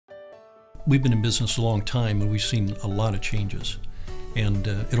We've been in business a long time and we've seen a lot of changes. And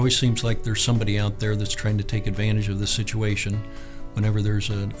it always seems like there's somebody out there that's trying to take advantage of this situation. Whenever there's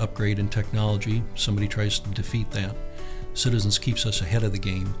an upgrade in technology, somebody tries to defeat that. Citizens keeps us ahead of the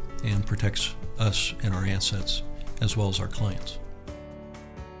game and protects us and our assets, as well as our clients.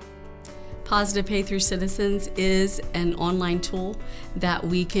 Positive Pay through Citizens is an online tool that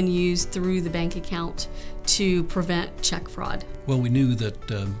we can use through the bank account to prevent check fraud. Well, we knew that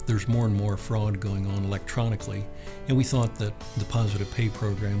there's more and more fraud going on electronically, and we thought that the Positive Pay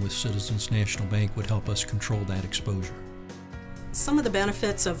program with Citizens National Bank would help us control that exposure. Some of the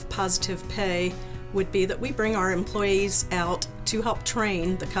benefits of Positive Pay would be that we bring our employees out to help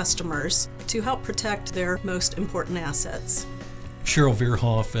train the customers to help protect their most important assets. Cheryl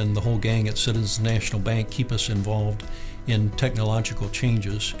Veerhoff and the whole gang at Citizens National Bank keep us involved in technological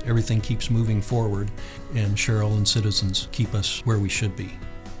changes. Everything keeps moving forward, and Cheryl and Citizens keep us where we should be.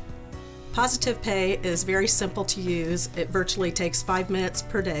 Positive Pay is very simple to use. It virtually takes 5 minutes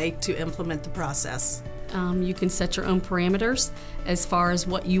per day to implement the process. You can set your own parameters as far as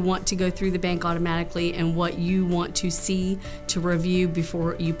what you want to go through the bank automatically and what you want to see to review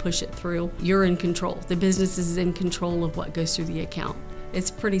before you push it through. You're in control. The business is in control of what goes through the account.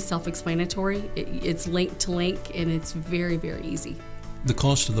 It's pretty self-explanatory. It's link to link, and it's very, very easy. The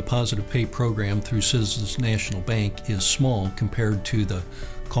cost of the Positive Pay program through Citizens National Bank is small compared to the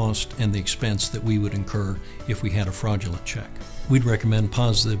cost and the expense that we would incur if we had a fraudulent check. We'd recommend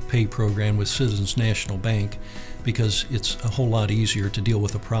Positive Pay program with Citizens National Bank because it's a whole lot easier to deal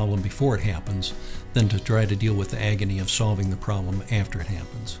with a problem before it happens than to try to deal with the agony of solving the problem after it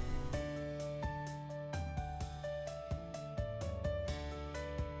happens.